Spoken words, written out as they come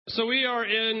So we are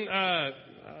in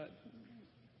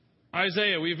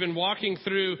Isaiah. We've been walking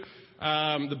through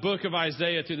the book of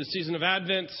Isaiah through the season of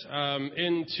Advent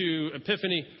into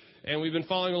Epiphany, and we've been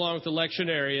following along with the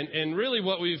lectionary. And really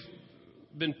what we've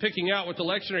been picking out, what the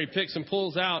lectionary picks and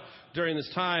pulls out during this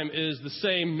time is the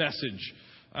same message.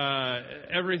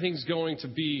 Everything's going to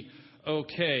be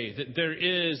okay. That there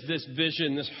is this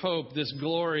vision, this hope, this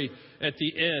glory at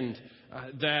the end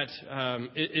that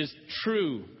is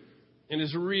true and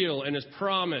is real and is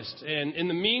promised. And in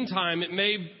the meantime, it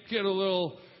may get a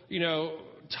little,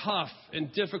 tough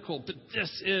and difficult, but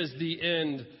this is the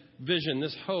end vision,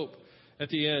 this hope at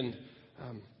the end.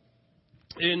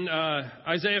 In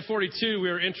Isaiah 42, we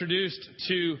were introduced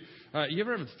to, you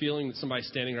ever have a feeling that somebody's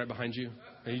standing right behind you?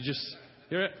 And you just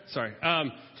hear it? Sorry.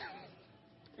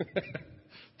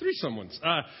 Three someones.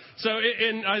 So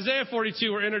in Isaiah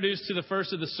 42, we're introduced to the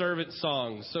first of the servant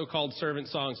songs, so-called servant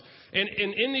songs. And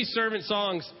in these servant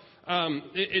songs,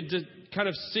 it kind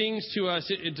of sings to us,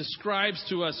 it describes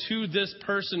to us who this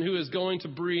person who is going to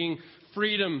bring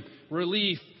freedom,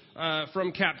 relief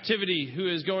from captivity, who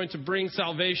is going to bring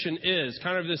salvation is.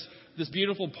 Kind of this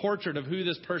beautiful portrait of who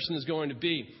this person is going to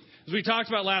be. As we talked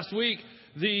about last week,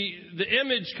 the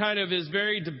image kind of is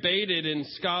very debated in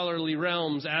scholarly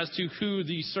realms as to who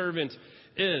the servant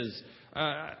is.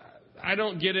 I'm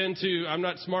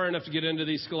not smart enough to get into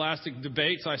these scholastic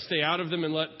debates. I stay out of them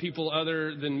and let people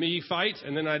other than me fight,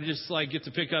 and then I just get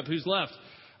to pick up who's left.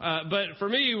 But for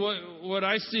me, what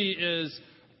I see is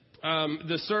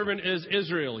the servant is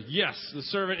Israel. Yes, the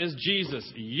servant is Jesus.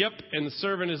 Yep, and the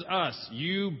servant is us.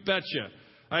 You betcha.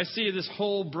 I see this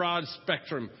whole broad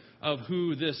spectrum of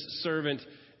who this servant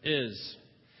is.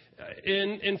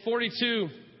 In 42,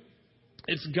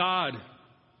 it's God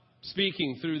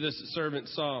speaking through this servant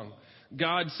song.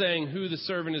 God saying who the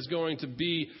servant is going to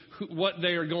be, what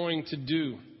they are going to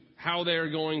do, how they are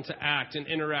going to act and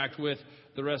interact with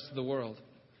the rest of the world.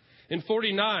 In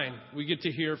 49, we get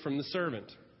to hear from the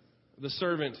servant. The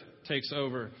servant takes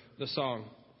over the song.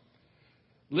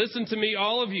 Listen to me,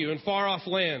 all of you in far-off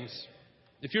lands.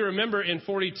 If you remember in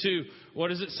 42, what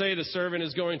does it say the servant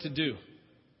is going to do?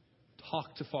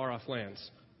 Talk to far-off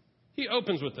lands. He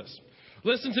opens with this.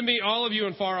 Listen to me, all of you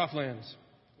in far-off lands.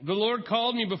 The Lord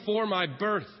called me before my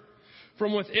birth.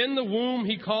 From within the womb,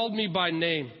 he called me by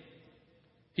name.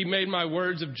 He made my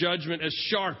words of judgment as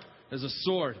sharp as a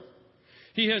sword.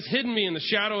 He has hidden me in the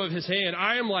shadow of his hand.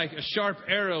 I am like a sharp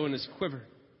arrow in his quiver.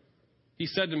 He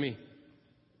said to me,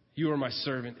 you are my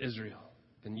servant, Israel,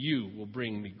 and you will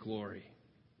bring me glory.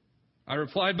 I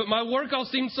replied, but my work all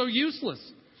seems so useless.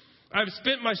 I have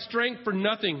spent my strength for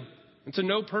nothing and to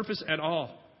no purpose at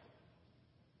all.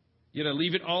 Yet I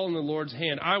leave it all in the Lord's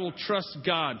hand. I will trust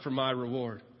God for my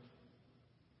reward.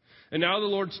 And now the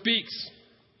Lord speaks.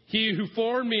 He who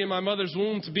formed me in my mother's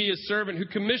womb to be his servant, who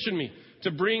commissioned me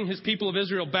to bring his people of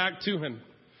Israel back to him.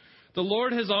 The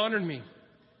Lord has honored me,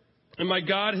 and my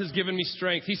God has given me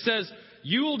strength. He says,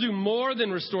 you will do more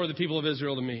than restore the people of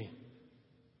Israel to me.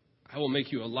 I will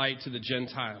make you a light to the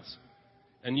Gentiles,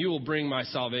 and you will bring my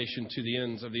salvation to the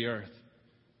ends of the earth.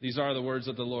 These are the words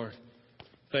of the Lord.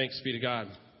 Thanks be to God.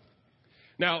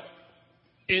 Now,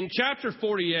 in chapter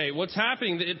 48, what's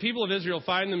happening, the people of Israel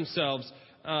find themselves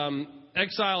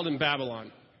exiled in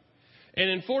Babylon. And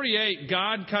in 48,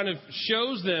 God kind of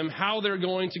shows them how they're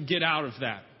going to get out of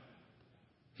that.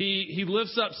 He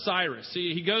lifts up Cyrus.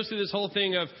 He goes through this whole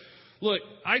thing of, look,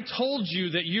 I told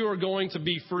you that you are going to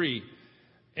be free.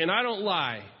 And I don't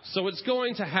lie. So it's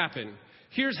going to happen.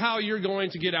 Here's how you're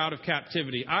going to get out of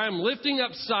captivity. I am lifting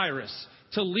up Cyrus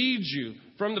to lead you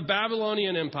from the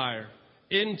Babylonian Empire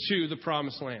into the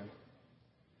promised land.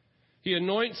 He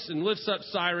anoints and lifts up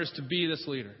Cyrus to be this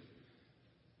leader.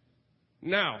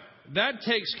 Now, that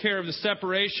takes care of the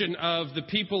separation of the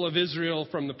people of Israel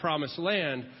from the promised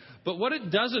land. But what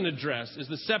it doesn't address is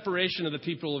the separation of the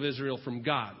people of Israel from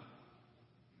God.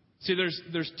 See,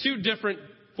 there's two different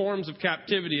forms of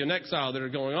captivity and exile that are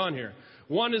going on here.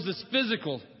 One is this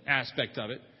physical aspect of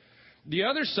it. The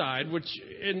other side, which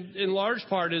in large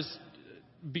part is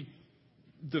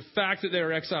the fact that they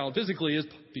are exiled physically is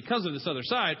because of this other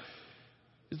side,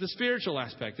 is the spiritual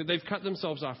aspect, that they've cut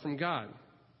themselves off from God.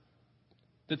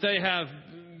 That they have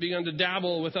begun to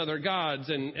dabble with other gods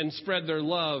and spread their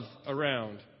love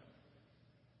around.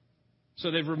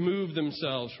 So they've removed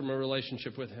themselves from a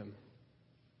relationship with him.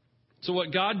 So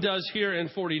what God does here in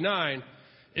 49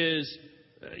 is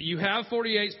you have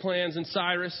 48's plans in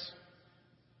Cyrus.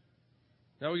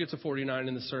 Now we get to 49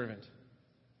 in the servant.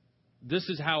 This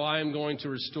is how I am going to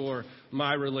restore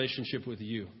my relationship with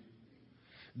you.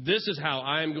 This is how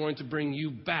I am going to bring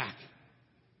you back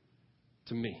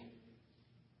to me.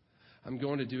 I'm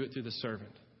going to do it through the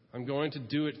servant. I'm going to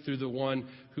do it through the one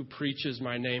who preaches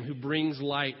my name, who brings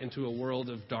light into a world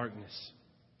of darkness.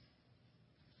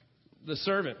 The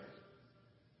servant,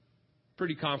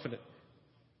 pretty confident.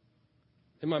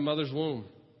 In my mother's womb,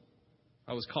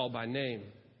 I was called by name,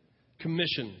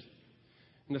 commissioned.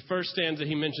 In the first stanza,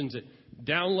 he mentions it.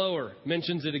 Down lower,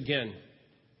 mentions it again.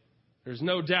 There's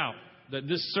no doubt that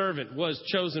this servant was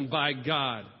chosen by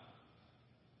God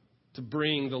to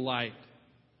bring the light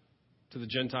to the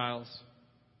Gentiles,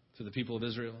 to the people of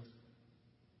Israel,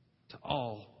 to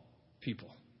all people.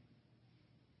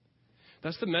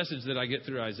 That's the message that I get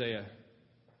through Isaiah,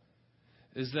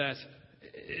 is that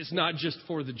it's not just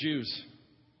for the Jews.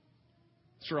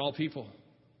 It's for all people.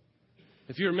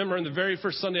 If you remember on the very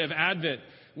first Sunday of Advent,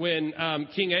 when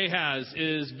King Ahaz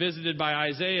is visited by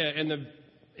Isaiah, and the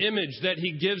image that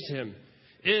he gives him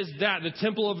is that the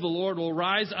temple of the Lord will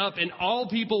rise up and all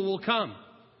people will come.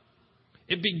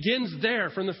 It begins there,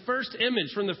 from the first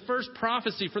image, from the first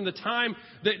prophecy, from the time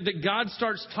that God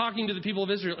starts talking to the people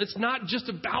of Israel. It's not just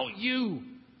about you.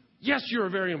 Yes, you are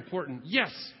very important.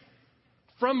 Yes.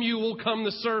 From you will come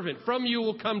the servant. From you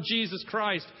will come Jesus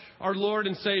Christ, our Lord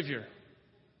and Savior.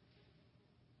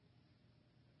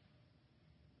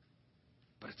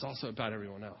 But it's also about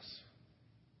everyone else.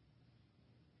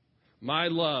 My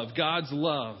love, God's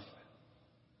love,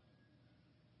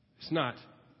 it's not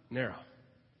narrow.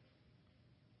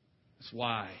 It's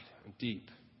wide and deep.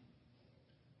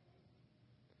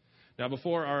 Now,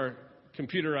 before our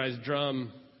computerized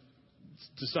drum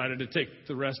decided to take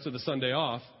the rest of the Sunday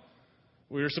off,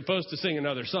 we were supposed to sing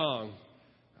another song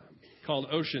called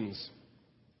Oceans.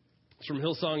 It's from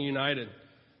Hillsong United.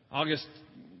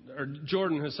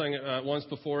 Jordan has sung it once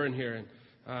before in here.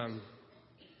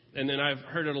 And then I've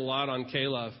heard it a lot on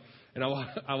K-Love. And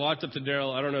I walked up to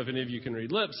Daryl. I don't know if any of you can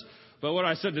read lips. But what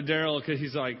I said to Daryl, because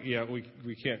he's like, yeah,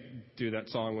 we can't do that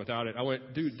song without it. I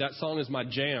went, dude, that song is my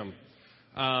jam,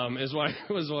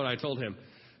 was what I told him.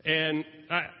 And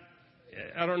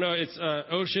I don't know, it's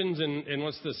Oceans, and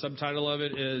what's the subtitle of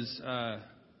it is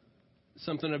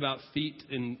something about feet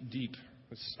in deep.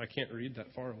 I can't read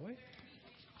that far away.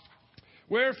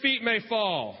 Where feet may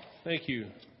fall. Thank you,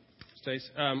 Stace.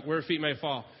 Where feet may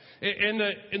fall.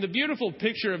 And the beautiful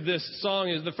picture of this song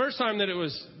is the first time that it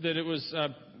was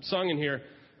sung in here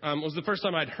was the first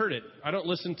time I'd heard it. I don't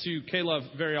listen to K-Love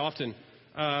very often.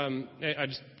 I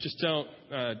just don't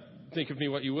think of me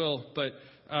what you will. But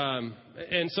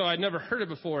and so I'd never heard it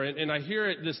before. And I hear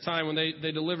it this time when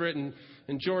they deliver it, and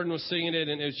Jordan was singing it,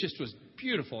 and it was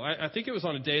beautiful. I think it was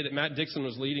on a day that Matt Dixon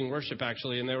was leading worship,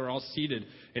 actually, and they were all seated.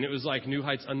 And it was like New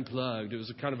Heights Unplugged. It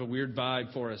was kind of a weird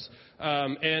vibe for us.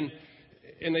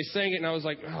 And they sang it, and I was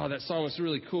like, oh, that song was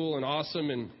really cool and awesome.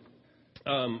 And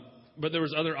but there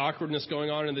was other awkwardness going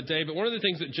on in the day. But one of the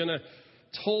things that Jenna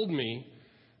told me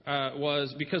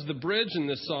was, because the bridge in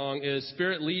this song is,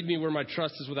 Spirit, lead me where my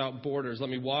trust is without borders. Let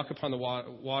me walk upon the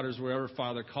waters wherever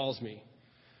Father calls me.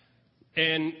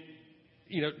 And,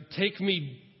 take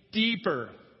me deeper.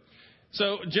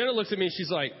 So Jenna looks at me and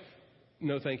she's like,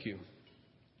 no, thank you.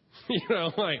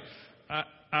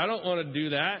 I don't want to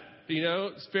do that.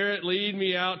 Spirit, lead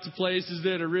me out to places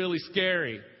that are really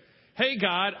scary. Hey,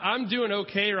 God, I'm doing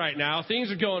okay right now.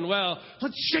 Things are going well.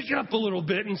 Let's shake it up a little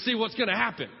bit and see what's going to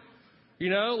happen.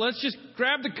 Let's just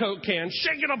grab the Coke can,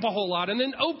 shake it up a whole lot, and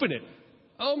then open it.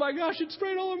 Oh, my gosh, it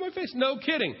sprayed all over my face. No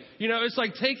kidding. It's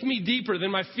like, take me deeper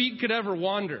than my feet could ever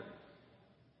wander.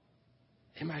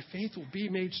 And my faith will be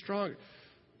made stronger.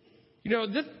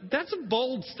 That's a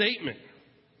bold statement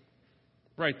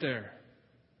right there.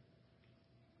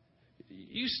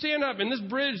 You stand up, and this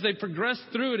bridge, they progress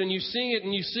through it, and you sing it,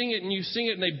 and you sing it, and you sing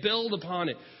it, and they build upon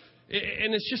it.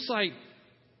 And it's just like,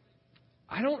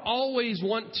 I don't always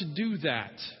want to do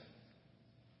that.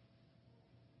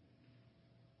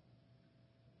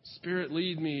 Spirit,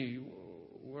 lead me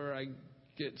where I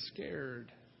get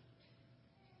scared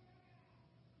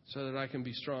so that I can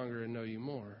be stronger and know you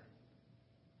more.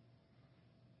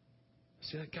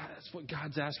 See, that's what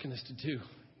God's asking us to do.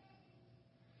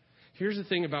 Here's the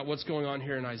thing about what's going on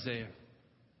here in Isaiah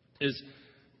is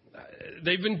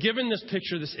they've been given this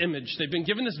picture, this image. They've been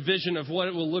given this vision of what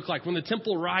it will look like when the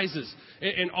temple rises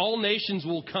and all nations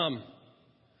will come.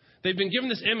 They've been given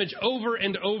this image over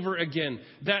and over again,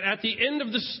 that at the end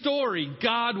of the story,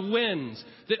 God wins,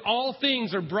 that all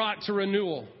things are brought to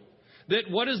renewal,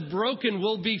 that what is broken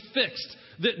will be fixed,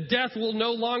 that death will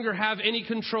no longer have any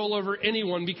control over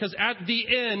anyone, because at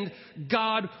the end,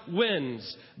 God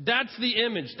wins. That's the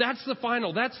image. That's the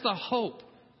final. That's the hope.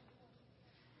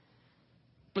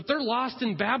 But they're lost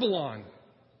in Babylon.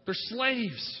 They're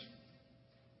slaves.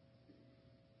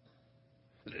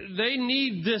 They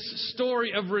need this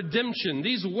story of redemption.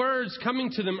 These words coming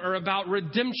to them are about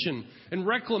redemption and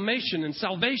reclamation and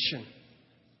salvation.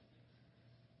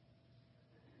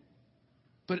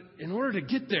 But in order to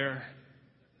get there,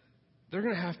 they're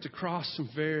going to have to cross some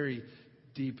very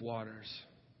deep waters.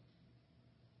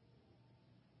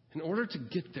 In order to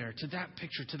get there, to that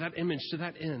picture, to that image, to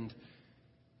that end,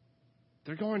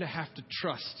 they're going to have to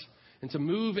trust and to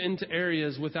move into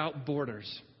areas without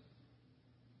borders.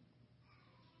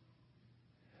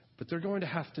 But they're going to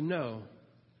have to know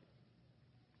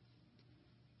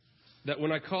that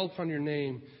when I call upon your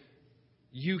name,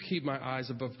 you keep my eyes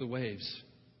above the waves.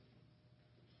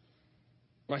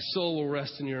 My soul will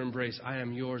rest in your embrace. I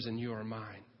am yours and you are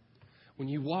mine. When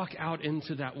you walk out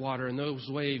into that water and those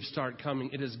waves start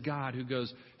coming, it is God who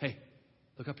goes, hey,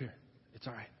 look up here. It's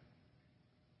all right.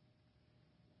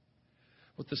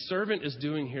 What the servant is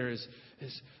doing here is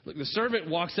look, the servant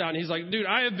walks out and he's like, dude,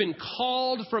 I have been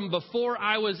called from before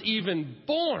I was even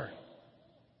born.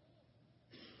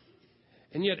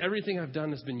 And yet everything I've done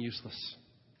has been useless.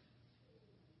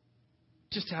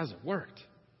 It just hasn't worked.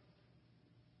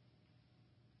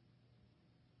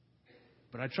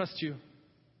 But I trust you.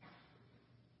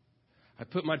 I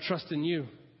put my trust in you.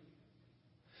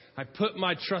 I put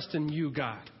my trust in you,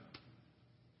 God.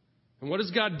 And what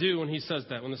does God do when he says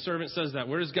that? When the servant says that,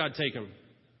 where does God take him?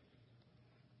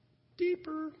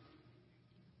 Deeper.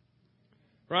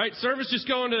 Right? Servant's just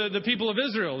going to the people of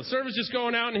Israel. The servant's just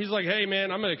going out and he's like, hey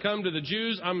man, I'm going to come to the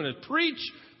Jews. I'm going to preach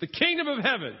the kingdom of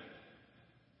heaven.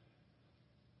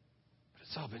 But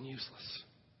it's all been useless.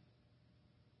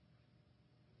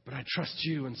 But I trust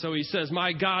you. And so he says,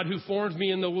 my God who formed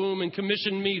me in the womb and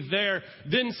commissioned me there,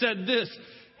 then said this,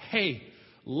 hey,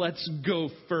 let's go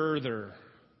further.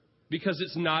 Because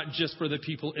it's not just for the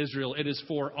people Israel, it is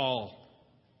for all.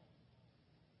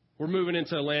 We're moving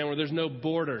into a land where there's no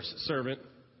borders, servant.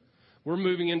 We're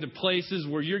moving into places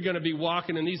where you're going to be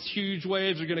walking and these huge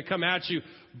waves are going to come at you,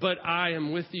 but I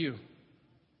am with you.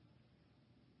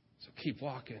 So keep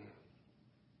walking.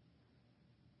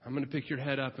 I'm going to pick your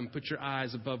head up and put your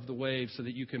eyes above the waves so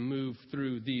that you can move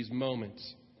through these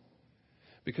moments.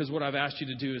 Because what I've asked you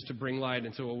to do is to bring light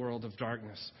into a world of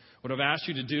darkness. What I've asked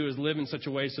you to do is live in such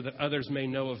a way so that others may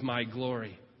know of my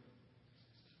glory.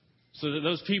 So that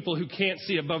those people who can't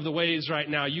see above the waves right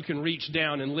now, you can reach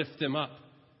down and lift them up.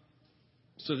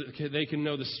 So that they can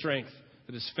know the strength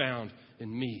that is found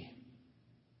in me.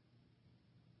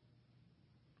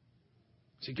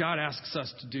 See, God asks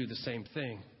us to do the same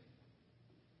thing.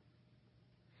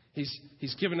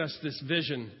 He's given us this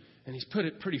vision, and he's put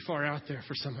it pretty far out there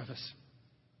for some of us.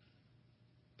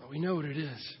 But we know what it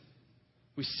is.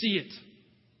 We see it.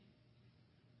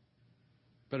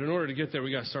 But in order to get there,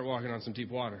 we got to start walking on some deep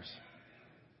waters.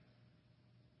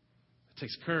 It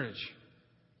takes courage.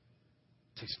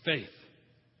 It takes faith.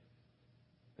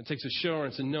 It takes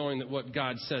assurance in knowing that what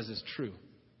God says is true.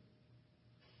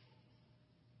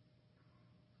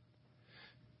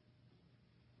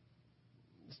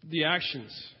 The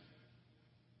actions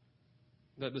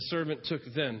that the servant took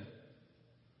then,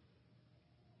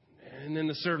 and then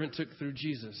the servant took through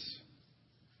Jesus,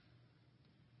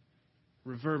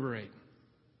 reverberate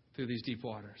through these deep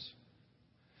waters.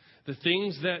 The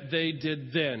things that they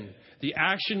did then, the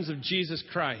actions of Jesus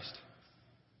Christ,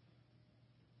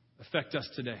 affect us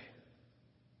today.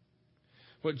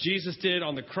 What Jesus did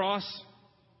on the cross,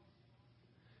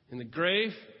 in the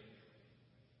grave,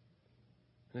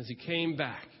 and as he came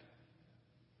back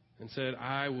and said,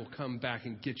 I will come back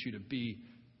and get you to be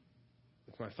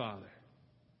with my Father.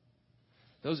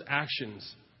 Those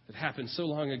actions that happened so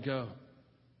long ago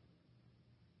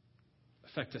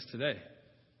affect us today.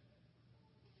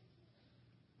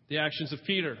 The actions of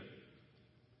Peter,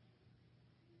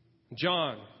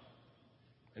 John,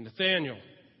 and Nathaniel.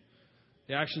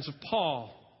 The actions of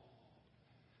Paul.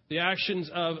 The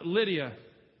actions of Lydia.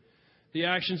 The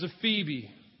actions of Phoebe.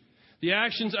 The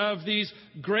actions of these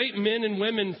great men and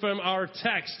women from our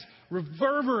text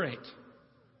reverberate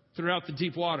throughout the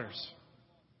deep waters.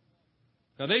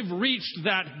 Now, they've reached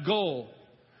that goal.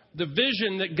 The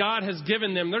vision that God has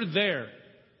given them, they're there.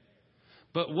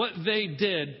 But what they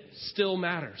did still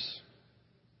matters.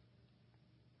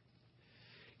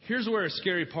 Here's where a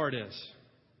scary part is.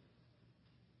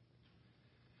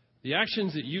 The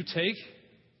actions that you take,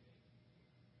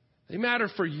 they matter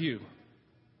for you.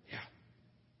 Yeah.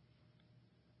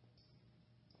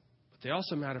 But they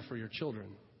also matter for your children.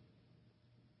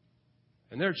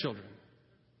 And their children.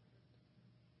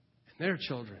 And their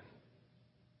children.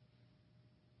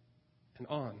 And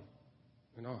on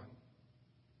and on.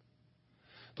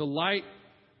 The light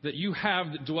that you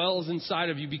have that dwells inside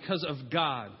of you because of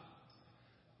God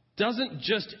doesn't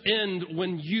just end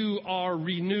when you are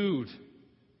renewed.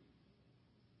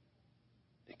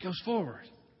 It goes forward.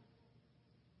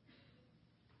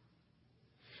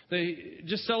 They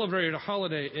just celebrated a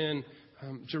holiday in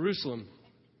Jerusalem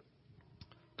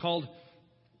called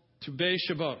Tu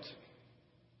B'Shabbat.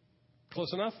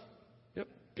 Close enough? Yep,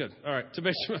 good. All right, Tu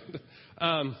B'Shabbat.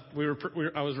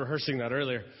 I was rehearsing that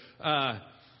earlier.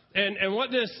 And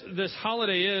what this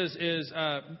holiday is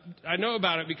I know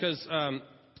about it because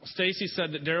Stacy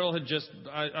said that Daryl had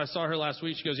I saw her last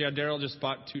week. She goes, yeah, Daryl just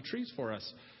bought 2 trees for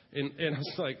us. And I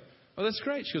was like, oh, that's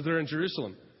great. She goes, they're in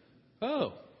Jerusalem.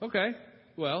 Oh, okay.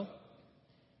 Well,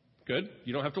 good.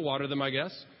 You don't have to water them, I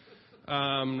guess.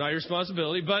 Not your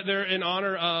responsibility. But they're in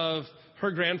honor of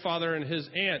her grandfather and his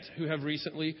aunt who have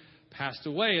recently passed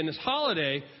away. And this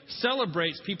holiday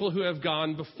celebrates people who have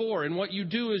gone before. And what you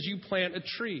do is you plant a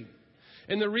tree.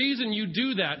 And the reason you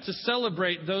do that, to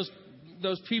celebrate those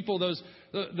people,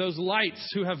 those lights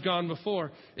who have gone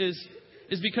before, is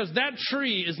because that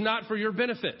tree is not for your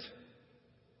benefit.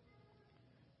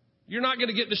 You're not going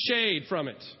to get the shade from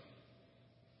it.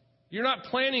 You're not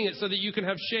planting it so that you can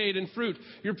have shade and fruit.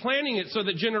 You're planting it so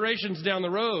that generations down the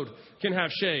road can have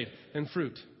shade and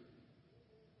fruit.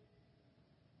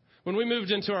 When we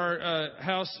moved into our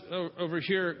house over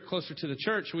here closer to the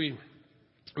church, we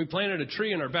planted a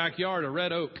tree in our backyard, a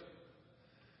red oak.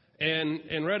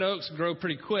 And red oaks grow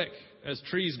pretty quick as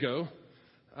trees go.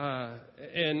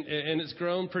 And it's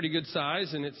grown pretty good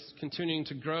size, and it's continuing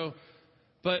to grow.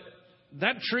 But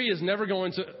that tree is never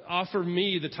going to offer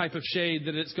me the type of shade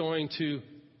that it's going to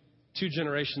 2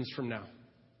 generations from now.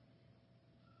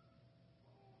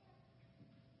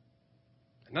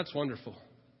 And that's wonderful.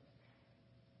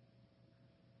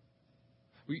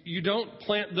 You don't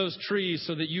plant those trees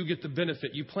so that you get the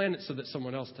benefit. You plant it so that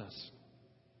someone else does.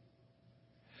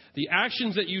 The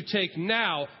actions that you take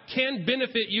now can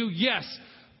benefit you, yes.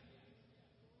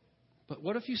 But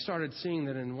what if you started seeing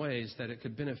that in ways that it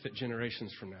could benefit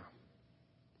generations from now?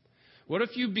 What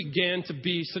if you began to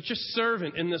be such a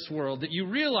servant in this world that you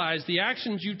realize the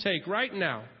actions you take right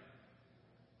now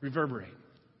reverberate?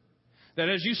 That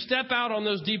as you step out on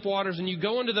those deep waters and you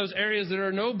go into those areas that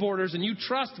are no borders and you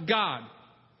trust God,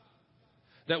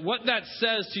 that what that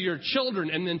says to your children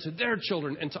and then to their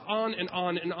children and to on and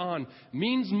on and on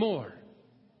means more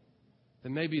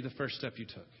than maybe the first step you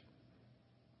took.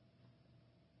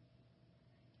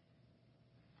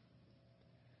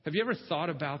 Have you ever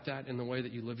thought about that in the way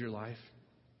that you live your life?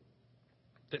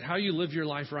 That how you live your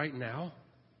life right now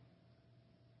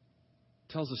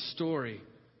tells a story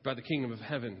about the kingdom of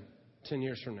heaven 10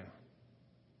 years from now.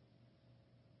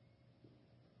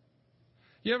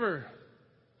 You ever...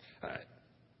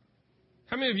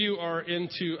 how many of you are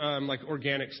into like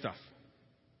organic stuff?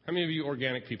 How many of you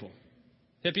organic people?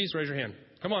 Hippies, raise your hand.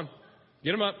 Come on,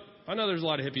 get them up. I know there's a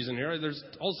lot of hippies in here. There's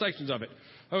whole sections of it.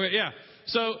 Okay, yeah.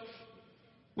 So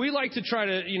we like to try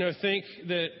to, think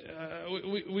that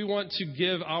we want to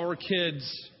give our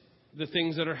kids the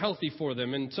things that are healthy for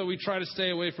them. And so we try to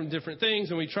stay away from different things,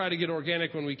 and we try to get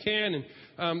organic when we can.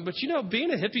 And but,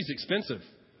 being a hippie is expensive,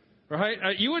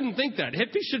 right? You wouldn't think that.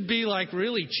 Hippies should be, like,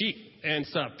 really cheap and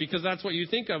stuff because that's what you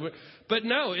think of. But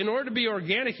no, in order to be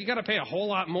organic, you got to pay a whole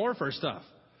lot more for stuff.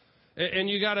 And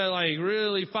you got to, like,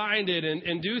 really find it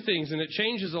and do things, and it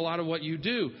changes a lot of what you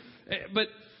do. But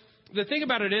the thing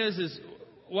about it is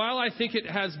while I think it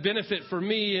has benefit for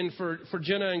me and for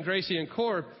Jenna and Gracie and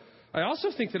Corb, I also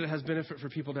think that it has benefit for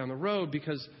people down the road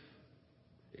because,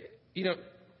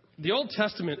 the Old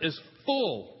Testament is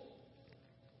full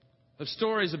of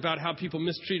stories about how people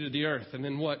mistreated the earth and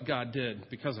then what God did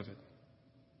because of it.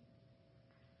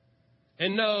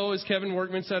 And no, as Kevin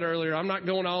Workman said earlier, I'm not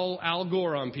going all Al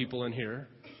Gore on people in here.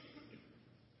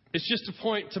 It's just a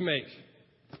point to make.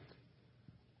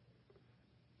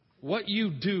 What you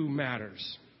do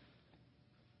matters.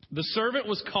 The servant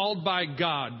was called by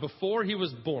God before he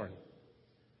was born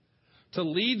to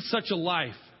lead such a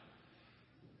life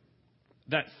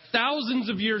that thousands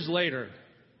of years later,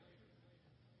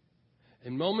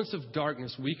 in moments of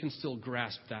darkness, we can still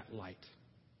grasp that light.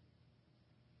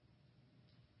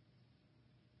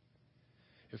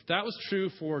 If that was true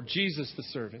for Jesus the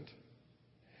servant,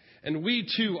 and we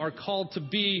too are called to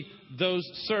be those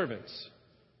servants,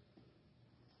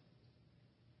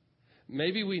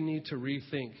 maybe we need to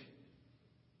rethink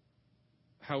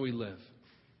how we live.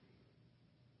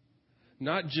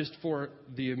 Not just for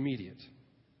the immediate,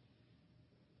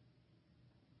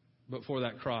 but for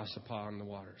that cross upon the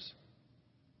waters.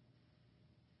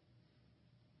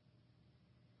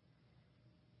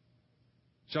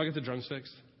 Did y'all get the drums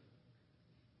fixed?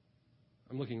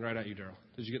 I'm looking right at you, Daryl.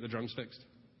 Did you get the drums fixed?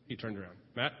 He turned around.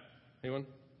 Matt? Anyone?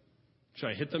 Should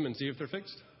I hit them and see if they're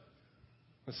fixed?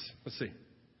 Let's see.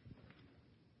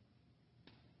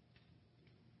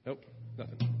 Nope,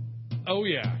 nothing. Oh,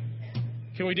 yeah.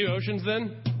 Can we do oceans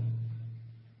then?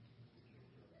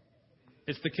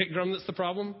 It's the kick drum that's the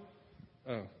problem?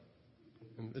 Oh.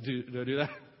 Do I do that?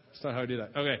 That's not how I do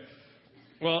that. Okay.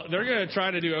 Well, they're going to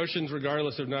try to do oceans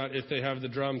regardless of not if they have the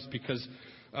drums because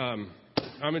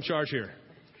I'm in charge here.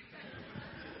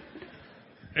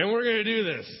 And we're going to do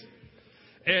this.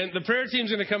 And the prayer team's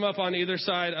going to come up on either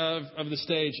side of the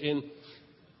stage. And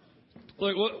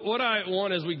look, what I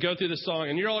want as we go through the song,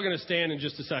 and you're all going to stand in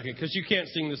just a second because you can't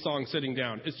sing the song sitting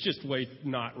down. It's just way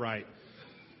not right.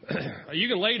 You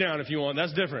can lay down if you want.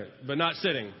 That's different, but not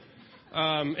sitting.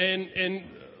 And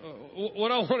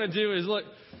what I want to do is, look,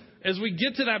 as we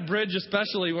get to that bridge,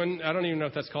 especially when, I don't even know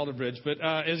if that's called a bridge, but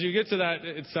as you get to that,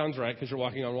 it sounds right because you're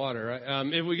walking on water,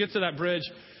 right? If we get to that bridge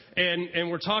and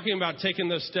we're talking about taking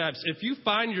those steps, if you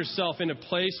find yourself in a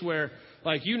place where,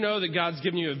 like, you know that God's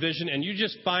given you a vision and you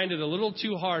just find it a little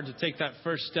too hard to take that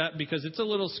first step because it's a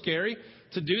little scary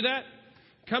to do that,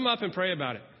 come up and pray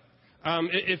about it.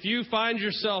 If you find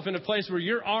yourself in a place where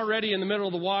you're already in the middle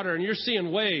of the water and you're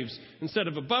seeing waves instead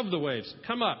of above the waves,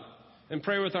 come up and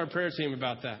pray with our prayer team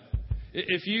about that.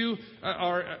 If you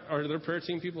are there prayer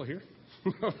team people here?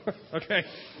 Okay,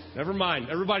 never mind.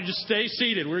 Everybody just stay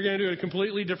seated. We're going to do a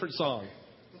completely different song.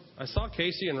 I saw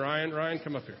Casey and Ryan. Ryan,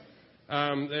 come up here.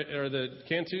 Are the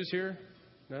Cantus here?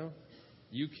 No?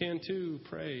 You can too.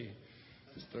 Pray.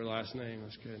 That's their last name.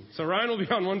 That's good. So Ryan will be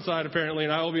on one side apparently,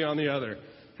 and I will be on the other.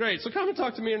 Great. So come and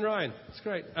talk to me and Ryan. It's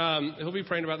great. He'll be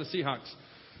praying about the Seahawks.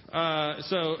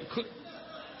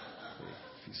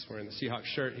 He's wearing the Seahawks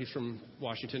shirt. He's from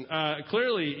Washington.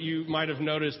 Clearly, you might have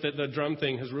noticed that the drum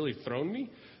thing has really thrown me,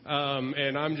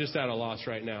 and I'm just at a loss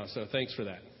right now. So thanks for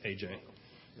that,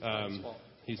 AJ.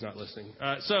 He's not listening.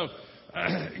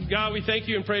 God, we thank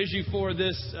you and praise you for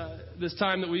this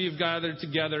time that we've gathered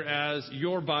together as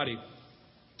your body.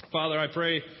 Father, I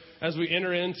pray as we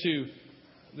enter into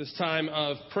this time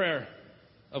of prayer,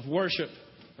 of worship,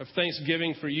 of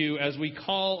thanksgiving for you, as we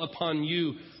call upon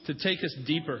you to take us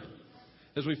deeper,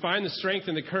 as we find the strength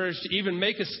and the courage to even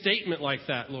make a statement like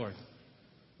that, Lord,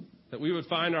 that we would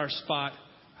find our spot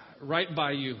right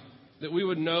by you, that we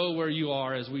would know where you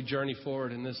are as we journey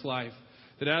forward in this life,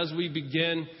 that as we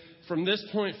begin from this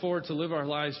point forward to live our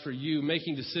lives for you,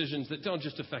 making decisions that don't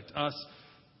just affect us,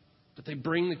 but they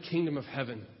bring the kingdom of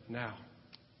heaven now.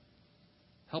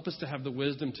 Help us to have the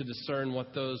wisdom to discern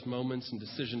what those moments and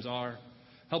decisions are.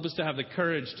 Help us to have the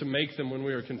courage to make them when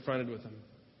we are confronted with them.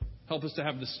 Help us to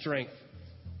have the strength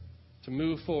to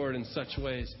move forward in such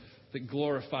ways that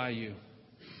glorify you.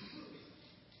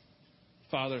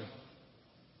 Father,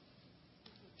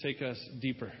 take us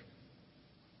deeper.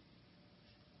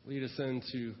 Lead us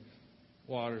into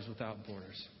waters without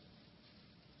borders.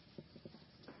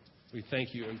 We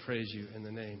thank you and praise you in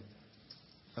the name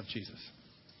of Jesus.